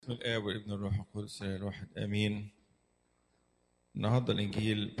باسم الآب والابن والروح القدس الواحد آمين. النهارده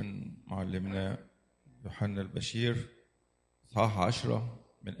الإنجيل من معلمنا يوحنا البشير إصحاح 10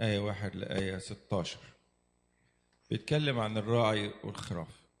 من آية 1 لآية 16. بيتكلم عن الراعي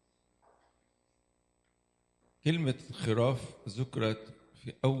والخراف. كلمة خراف ذكرت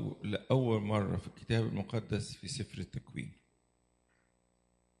لأول مرة في الكتاب المقدس في سفر التكوين.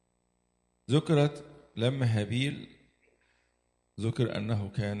 ذكرت لما هابيل ذكر أنه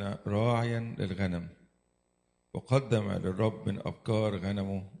كان راعيا للغنم وقدم للرب من أبكار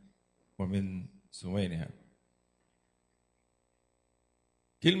غنمه ومن سوانها.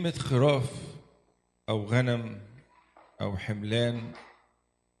 كلمة خراف أو غنم أو حملان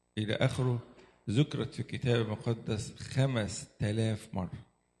إلى آخره ذكرت في الكتاب المقدس 5000 مرة.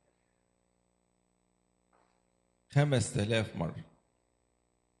 5000 مرة.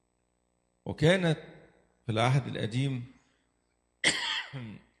 وكانت في العهد القديم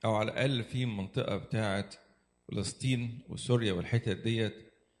أو على الأقل في المنطقة بتاعة فلسطين وسوريا والحتت ديت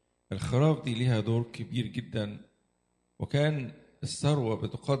الخراف دي ليها دور كبير جدا، وكان الثروة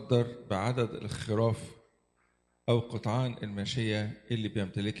بتقدر بعدد الخراف أو قطعان الماشية اللي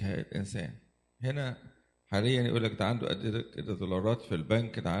بيمتلكها الإنسان. هنا حاليا يقول لك ده عنده قد دولارات في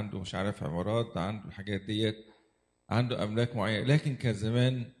البنك، ده عنده مش عارف عمارات، ده عنده الحاجات ديت، عنده أملاك معينة. لكن كان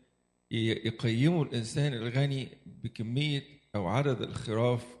زمان يقيموا الإنسان الغني بكمية أو عدد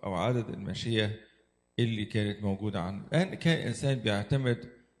الخراف أو عدد الماشية اللي كانت موجودة عنده. الآن كان الإنسان بيعتمد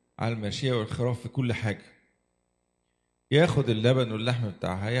على الماشية والخراف في كل حاجة. ياخد اللبن واللحم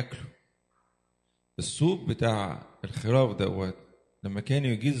بتاعها ياكله. السوق بتاع الخراف دوت لما كانوا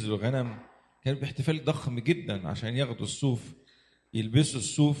يجيزوا الغنم كان باحتفال ضخم جدا عشان ياخدوا الصوف، يلبسوا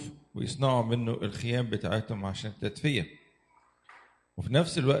الصوف ويصنعوا منه الخيام بتاعتهم عشان التدفئة. وفي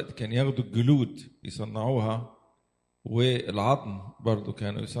نفس الوقت كان ياخدوا الجلود يصنعوها، والعظم برضو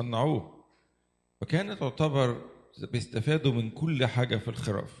كانوا يصنعوه. فكانت تعتبر بيستفادوا من كل حاجة في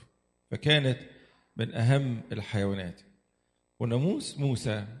الخراف، فكانت من أهم الحيوانات. وناموس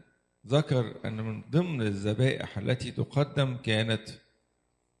موسى ذكر أن من ضمن الذبائح التي تقدم كانت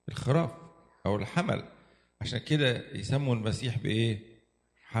الخراف أو الحمل. عشان كده يسموا المسيح بإيه؟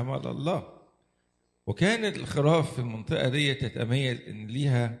 حمل الله. وكانت الخراف في المنطقة دي تتميز إن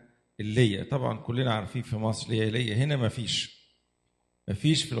ليها اللية. طبعا كلنا عارفين في مصر ليها لية، هنا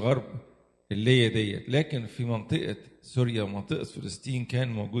مفيش في الغرب اللية ديت، لكن في منطقة سوريا ومنطقة فلسطين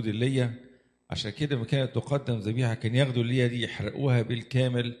كان موجود اللية. عشان كده ما كانت تقدم ذبيحة كان ياخدوا اللية دي يحرقوها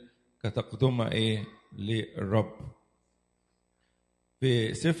بالكامل كتقدمة للرب.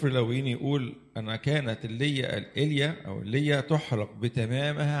 في سفر لاويين يقول أن كانت اللية تحرق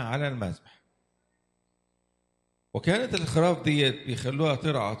بتمامها على المذبح. وكانت الخراف ديت بيخلوها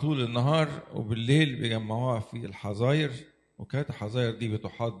ترعى طول النهار، وبالليل بيجمعوها في الحظاير. وكانت الحظاير دي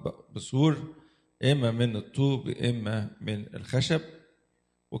بتحاط بسور إما من الطوب إما من الخشب،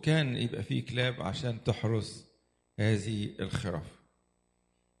 وكان يبقى فيه كلاب عشان تحرس هذه الخراف.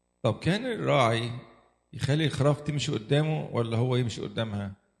 طب كان الراعي يخلي الخراف تمشي قدامه ولا هو يمشي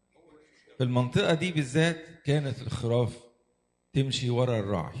قدامها؟ في المنطقة دي بالذات كانت الخراف تمشي ورا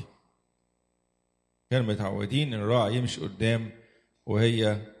الراعي. كانوا متعودين ان الراعي يمشي قدام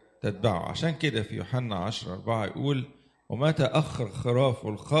وهي تتبعه. عشان كده في يوحنا 10:4 يقول: ومتى أخر الخراف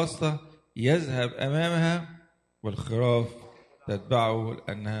الخاصة يذهب أمامها والخراف تتبعه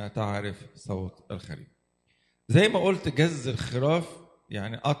لأنها تعرف صوت الخريف. زي ما قلت جز الخراف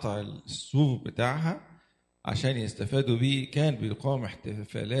يعني قطع الصوف بتاعها عشان يستفادوا بيه. كان بيقام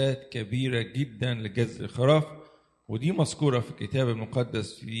احتفالات كبيرة جدا لجز الخراف، ودي مذكورة في الكتاب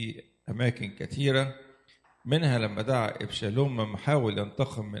المقدس في أماكن كثيرة. منها لما دعا إبشالوم لما حاول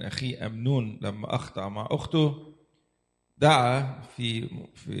ينتقم من أخيه أمنون لما أخطأ مع أخته، دعا في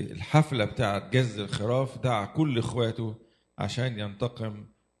الحفلة بتاعة جز الخراف دعا كل إخواته عشان ينتقم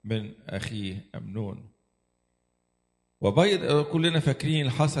من أخيه أمنون. وبيض كلنا فاكرين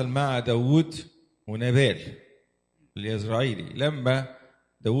اللي حصل مع داود ونبال اليزرعيلي. لما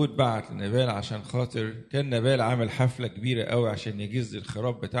داود بعت لنبال عشان خاطر كان نبال عامل حفلة كبيرة قوي عشان يجز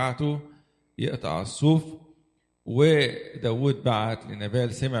الخراف بتاعته يقطع الصوف، وداود بعت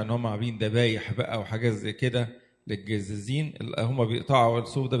لنبال سمع ان هم عاملين ذبايح بقى وحاجات زي كده للجزازين اللي هم بيقطعوا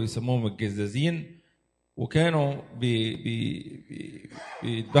الصوف ده بيسموهم الجزازين. وكانوا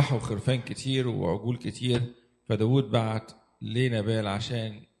بيذبحوا خرفان كتير وعجول كتير. فداود بعت لنبال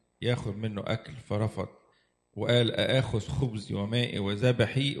عشان ياخد منه أكل، فرفض وقال: أأخذ خبزي ومائي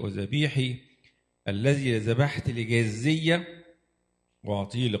وذبيحي الذي ذبحت لجزية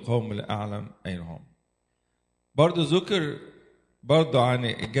وأعطيه لقوم لا أعلم أين هم. برضو ذكر برضو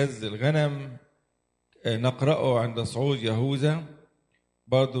عن جز الغنم نقرأه عند صعود يهوذا.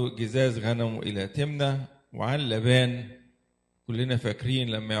 برضو جزاز غنمه إلى تمنة. وعن لبان كلنا فاكرين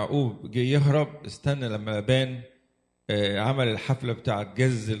لما يعقوب جه يهرب استنى لما لبان عمل الحفلة بتاعت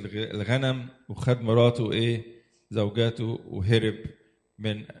جز الغنم وخد مراته زوجاته وهرب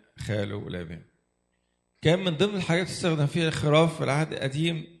من خاله لبان. كان من ضمن الحاجات تستخدم فيها الخراف في العهد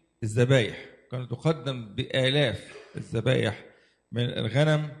القديم الذبايح، كانت تقدم بآلاف الذبايح من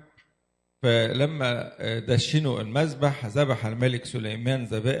الغنم. فلما دشنوا المذبح ذبح الملك سليمان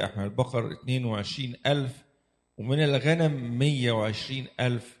ذبائح من البقر 22,000 ومن الغنم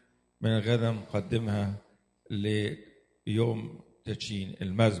 120,000 من الغنم قدمها ليوم تدشين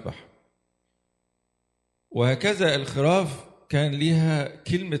المذبح. وهكذا الخراف كان ليها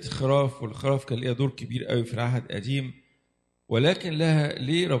كلمة خراف، والخراف كان ليها دور كبير قوي في العهد القديم. ولكن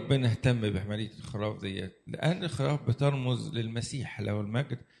ليه ربنا اهتم بعملية الخراف ديت؟ لأن الخراف بترمز للمسيح له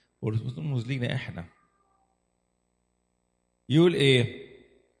المجد وبترمز لينا احنا. يقول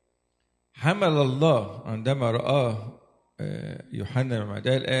حمل الله عندما رآه يوحنا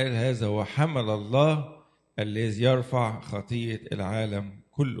المعمدان قال هذا هو حمل الله الذي يرفع خطية العالم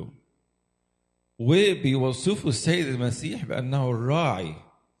كله. وبيوصفه السيد المسيح بأنه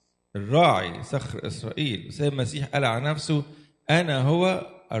الراعي صخر إسرائيل. السيد المسيح قال عن نفسه أنا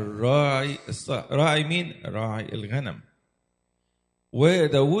هو الراعي الصالح. راعي مين؟ راعي الغنم.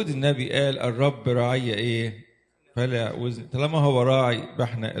 وداود النبي قال الرب راعي فلا وزن. طالما هو راعي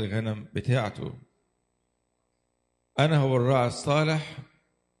بحنا الغنم بتاعته. أنا هو الراعي الصالح،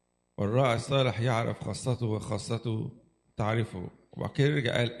 والراعي الصالح يعرف خاصته وخاصته تعرفه. وبعد كده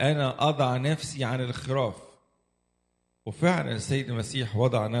رجع قال أنا أضع نفسي عن الخراف. وفعلا السيد المسيح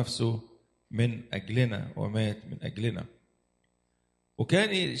وضع نفسه من أجلنا ومات من أجلنا.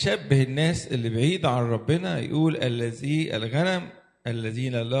 وكان يشبه الناس اللي بعيد عن ربنا يقول الغنم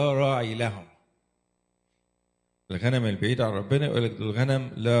الذين لا راعي لهم. الغنم البعيد عن ربنا يقول لك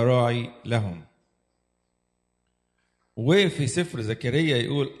الغنم لا راعي لهم. وفي سفر زكريا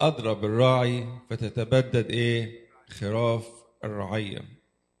يقول أضرب الراعي فتتبدد خراف الرعية.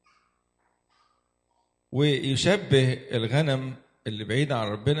 ويشبه الغنم اللي بعيد عن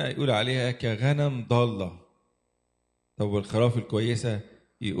ربنا يقول عليها كغنم ضالة. طب الخراف الكويسة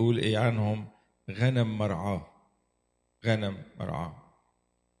يقول عنهم غنم مرعاه.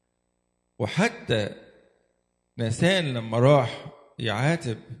 وحتى ناسان لما راح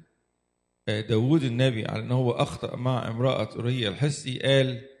يعاتب داود النبي على أنه هو أخطأ مع امرأة أورية الحسي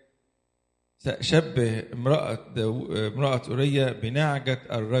قال شبه امرأة أورية بنعجة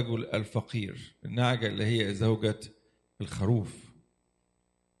الرجل الفقير، النعجة اللي هي زوجة الخروف.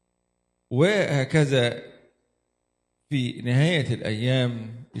 وهكذا في نهاية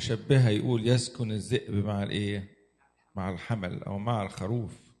الأيام يشبهها يقول يسكن الذئب مع الحمل أو مع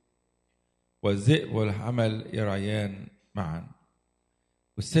الخروف، والذئب والحمل يرعيان معا.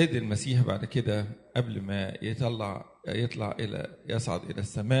 والسيد المسيح بعد كده قبل ما يصعد إلى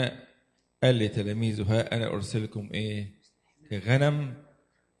السماء قال لتلاميذه ها أنا أرسلكم كغنم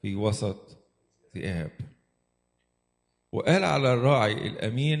في وسط ذئاب. وقال على الراعي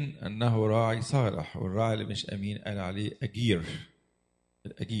الأمين أنه راعي صالح، والراعي اللي مش أمين قال عليه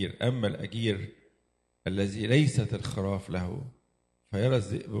الأجير. أما الأجير الذي ليست الخراف له فيرى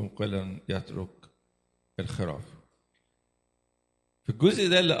الذئب مقلا يترك الخراف. في الجزء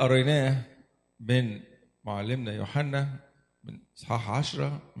ده اللي قريناه من معلمنا يوحنا من إصحاح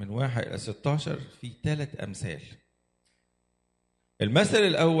 10 من 1 إلى 16 في 3 أمثال. المثل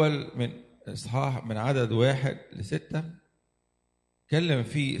الأول من إصحاح من عدد 1 ل6 تكلم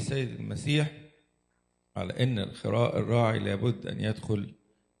فيه السيد المسيح على أن الراعي لابد أن يدخل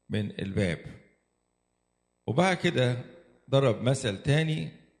من الباب. وبعد كده ضرب مثل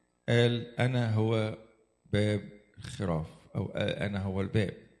تاني قال أنا هو باب الخراف أو أنا هو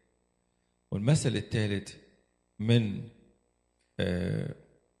الباب. والمثل الثالث من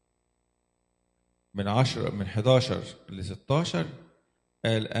 11 ل 16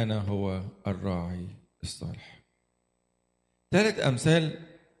 قال أنا هو الراعي الصالح. 3 أمثال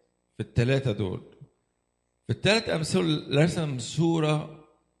في ال3 دول. في ال3 أمثال رسم صورة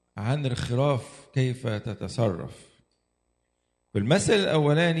عن الخراف كيف تتصرف. في المثل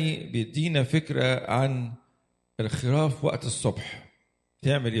الأولاني بيدينا فكرة عن الخراف وقت الصبح.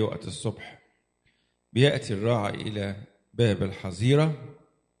 تعمل ايه وقت الصبح؟ بيأتي الراعي إلى باب الحظيرة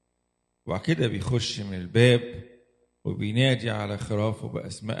وبعد كده بيخش من الباب وبينادي على خرافه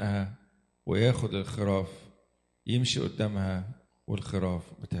بأسمائها وياخد الخراف يمشي قدامها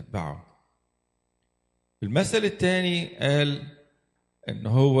والخراف بتتبعه. المثل الثاني قال إن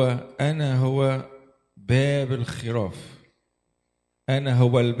أنا هو باب الخراف، أنا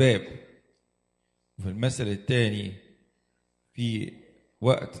هو الباب. وفي المثل الثاني في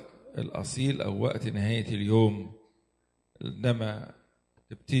وقت الأصيل أو وقت نهاية اليوم، عندما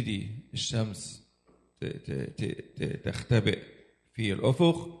تبتدي الشمس تختبئ في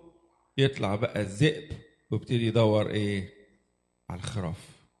الأفق، يطلع بقى الذئب ويبتدي يدور على الخراف.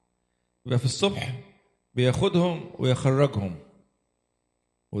 يبقى في الصبح بياخدهم ويخرجهم،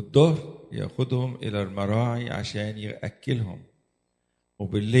 والظهر ياخدهم إلى المراعي عشان يأكلهم،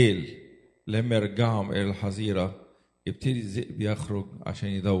 وبالليل لما يرجعهم إلى الحظيرة يبتدي الذئب يخرج عشان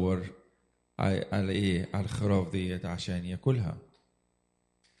يدور على على الخراف ديت عشان ياكلها.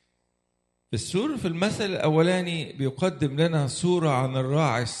 في المثل الأولاني بيقدم لنا صورة عن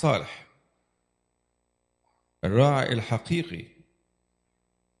الراعي الصالح، الراعي الحقيقي،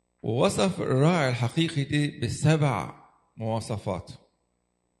 ووصف الراعي الحقيقي دي ب7 مواصفات.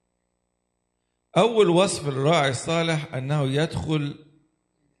 أول وصف للراعي الصالح أنه يدخل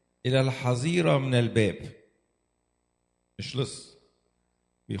إلى الحظيرة من الباب، مش لص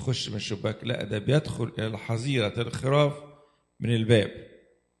بيخش من الشباك، لا، ده بيدخل إلى الحظيرة الخراف من الباب.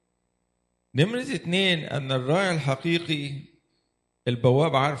 نمرة 2 أن الراعي الحقيقي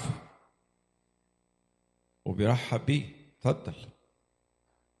البواب عارفه وبيرحب بيه، اتفضل.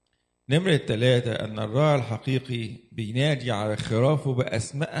 نمرة 3 أن الراعي الحقيقي بينادي على خرافه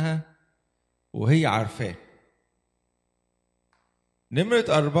بأسمائها وهي عارفاه. نمرة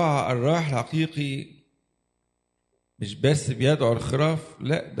 4 الراعي الحقيقي مش بس بيدعو الخراف،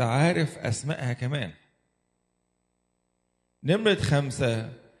 لا، ده عارف أسمائها كمان. نمرة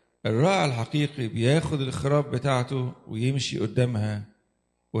 5 الراعي الحقيقي بياخد الخراف بتاعته ويمشي قدامها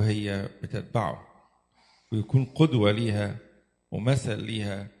وهي بتتبعه، ويكون قدوة ليها ومثل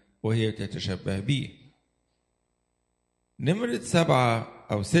ليها وهي تتشبه بيه. نمرة 7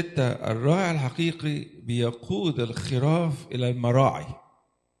 أو 6 الراعي الحقيقي بيقود الخراف إلى المراعي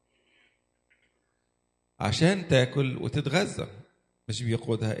عشان تاكل وتتغذى، مش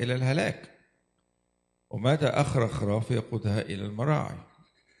بيقودها إلى الهلاك. ومتى أخرج خراف يقودها إلى المراعي.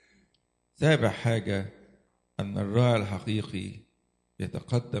 7 حاجة أن الراعي الحقيقي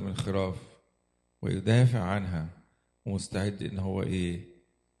يتقدم الخراف ويدافع عنها ومستعد إن هو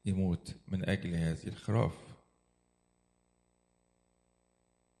يموت من أجل هذه الخراف.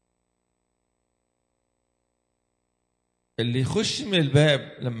 اللي يخش من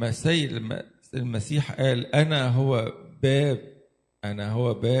الباب، لما المسيح قال أنا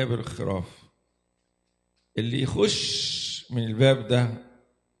هو باب الخراف، اللي يخش من الباب ده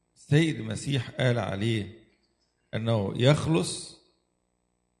السيد المسيح قال عليه أنه يخلص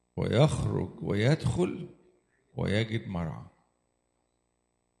ويخرج ويدخل ويجد مرعى.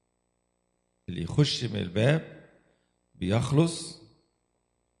 اللي يخش من الباب بيخلص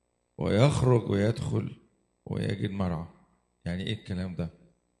ويخرج ويدخل ويجد مرعى. يعني ايه الكلام ده؟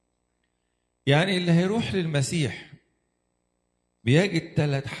 يعني اللي هيروح للمسيح بيجد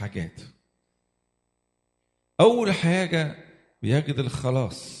 3 حاجات. أول حاجة بيجد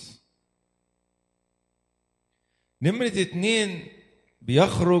الخلاص. نمرة 2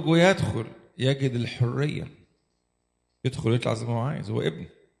 بيخرج ويدخل يجد الحرية، يدخل يطلع زي ما هو عايز، هو ابن.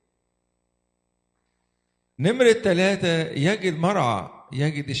 نمرة 3 يجد مرعى،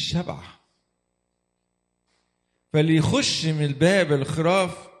 يجد الشبع. فاللي يخش من الباب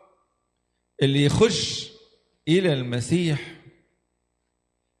الخراف، اللي يخش إلى المسيح،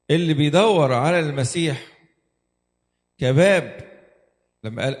 اللي بيدور على المسيح كباب،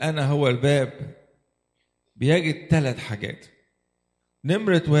 لما قال أنا هو الباب، بيجد 3 حاجات.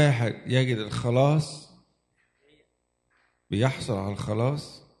 نمرة 1 يجد الخلاص، بيحصل على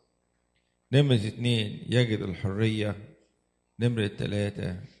الخلاص. نمرة 2 يجد الحرية. نمرة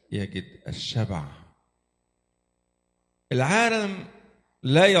 3 يجد الشبع. العالم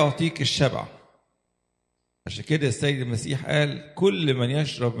لا يعطيك الشبع، عشان كده السيد المسيح قال كل من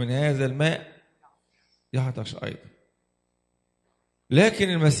يشرب من هذا الماء يعطش أيضا. لكن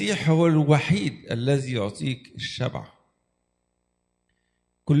المسيح هو الوحيد الذي يعطيك الشبع.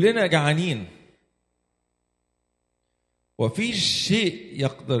 كلنا جعانين، وفي شيء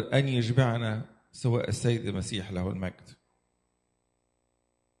يقدر أن يشبعنا سواء السيد المسيح له المجد.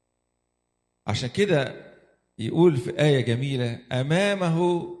 عشان كده يقول في آية جميلة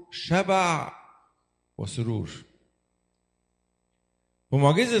أمامه شبع وسرور.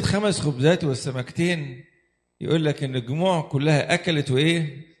 ومعجزة 5 خبزات والسمكتين يقول لك إن الجموع كلها أكلت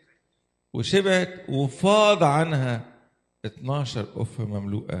وشبعت، وفاض عنها 12 قفة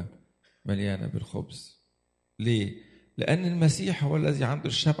مملوءة مليانة بالخبز. ليه؟ لأن المسيح هو الذي عنده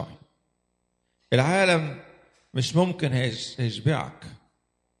الشبع. العالم مش ممكن هيشبعك.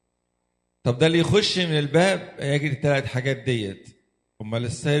 طب ده اللي يخش من الباب يجد 3 حاجات ديت. امال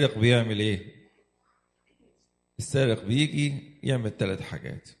السارق بيعمل ايه؟ السارق بيجي يعمل 3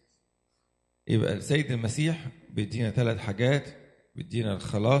 حاجات. يبقى السيد المسيح بيدينا 3 حاجات، بيدينا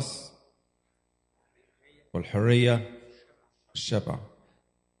الخلاص والحرية والشبع.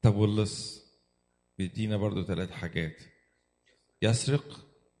 طب واللص بيدينا برضو 3 حاجات، يسرق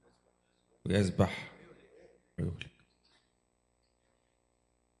ويذبح ويهلك.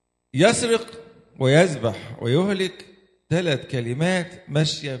 يسرق ويذبح ويهلك 3 كلمات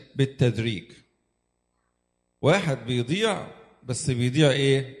ماشية بالتدريج. واحد بيضيع، بس بيضيع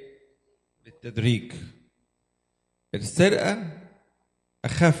ايه؟ بالتدريج. السرقة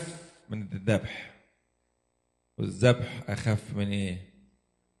أخف من الذبح، والذبح أخف من ايه؟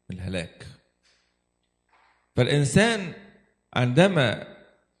 من الهلاك. فالإنسان عندما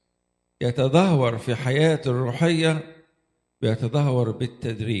يتدهور في حياته الروحية بيتدهور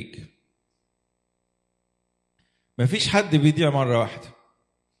بالتدريج. مفيش حد بيضيع مرة واحدة.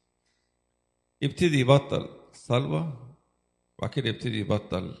 يبتدي يبطل صلوة، وبعد كده يبتدي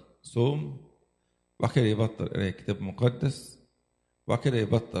يبطل صوم، وبعد كده يبطل قراية كتاب مقدس، وبعد كده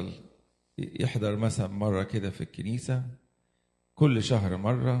يبطل يحضر مثلا مرة كده في الكنيسة، كل شهر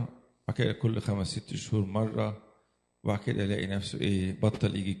مرة، وبعد كده كل 5-6 شهور مرة، وبعد كده يلاقي نفسه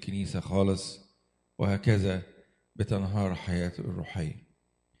بطل يجي الكنيسة خالص، وهكذا بتنهار حياته الروحية.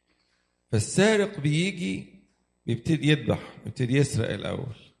 فالسارق بيبتدي يذبح، بيبتدي يسرق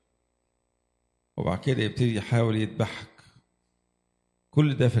الأول، وبعد كده يبتدي يحاول يذبحك.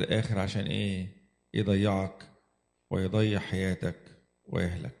 كل ده في الآخر عشان يضيعك ويضيع حياتك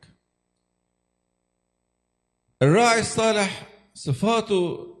ويهلك. الراعي الصالح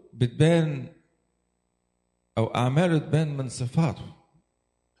صفاته بتبان، أو أعماله تبان من صفاته،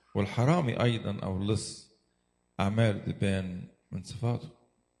 والحرامي أيضا أو اللص أعماله تبان من صفاته.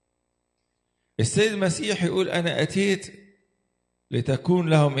 السيد المسيح يقول أنا أتيت لتكون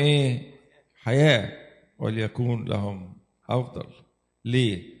لهم حياة وليكون لهم أفضل.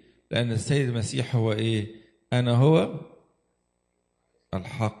 ليه؟ لأن السيد المسيح هو أنا هو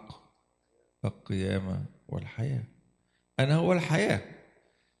الحق القيامة والحياة. أنا هو الحياة.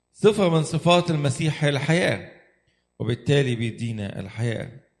 صفة من صفات المسيح هي الحياة، وبالتالي بيدينا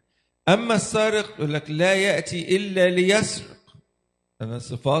الحياة. أما السارق يقول لك لا يأتي إلا ليسرق، أن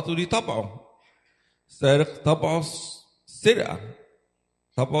صفاته دي طبعه. السارق طبعه السرقة،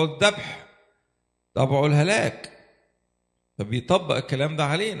 طبعه الذبح، طبعه الهلاك، فبيطبق الكلام ده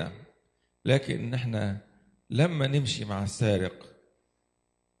علينا. لكن احنا لما نمشي مع السارق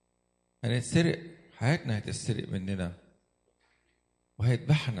هنتسرق، حياتنا هتتسرق مننا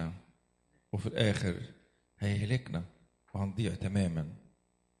وهيذبحنا، وفي الآخر هيهلكنا وهنضيع تماما.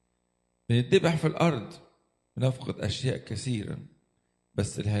 بنتذبح في الأرض، بنفقد أشياء كثيرا،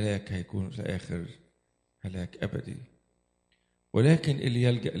 بس الهلاك هيكون في الآخر هلاك أبدي. ولكن اللي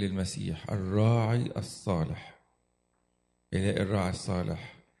يلجأ للمسيح الراعي الصالح، يلاقي الراعي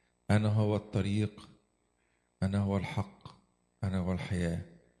الصالح أنا هو الطريق، أنا هو الحق، أنا هو الحياة.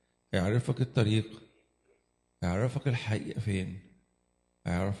 يعرفك الطريق، يعرفك الحقيقة فين،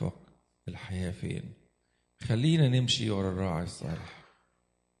 يعرفك الحياة فين. خلينا نمشي ورا الراعي الصالح،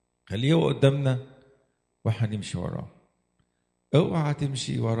 خليه هو قدامنا واحنا نمشي وراه. اوعى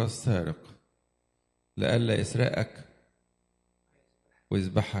تمشي ورا السارق لئلا يسرقك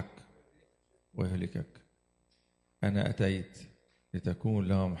ويذبحك ويهلكك. أنا أتيت لتكون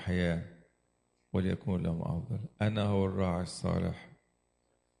لهم حياة وليكون لهم أفضل. أنا هو الراعي الصالح،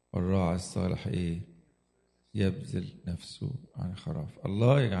 والراعي الصالح يبذل نفسه عن خراف.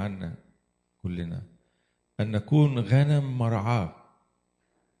 الله يجعلنا كلنا أن نكون غنم مرعاه،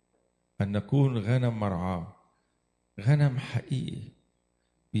 أن نكون غنم مرعاه، غنم حقيقي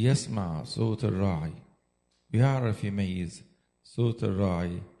بيسمع صوت الراعي، بيعرف يميز صوت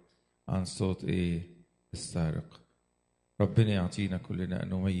الراعي عن صوت السارق. ربنا يعطينا كلنا أن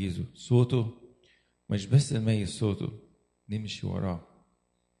نميزه صوته، مش بس نميز صوته، نمشي وراه،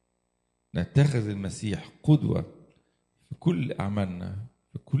 نتخذ المسيح قدوة في كل أعمالنا،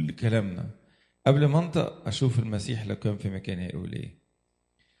 في كل كلامنا. قبل ما انطق أشوف المسيح لو كان في مكاني هيقول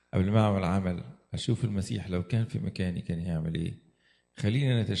قبل ما أعمل عمل أشوف المسيح لو كان في مكاني كان هيعمل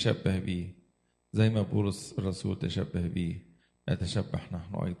خلينا نتشبه بيه زي ما بولس الرسول تشبه بيه، نتشبه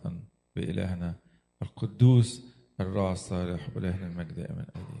نحن أيضا بإلهنا القدوس الراعي الصالح، وإلهنا المجد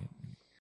آمين.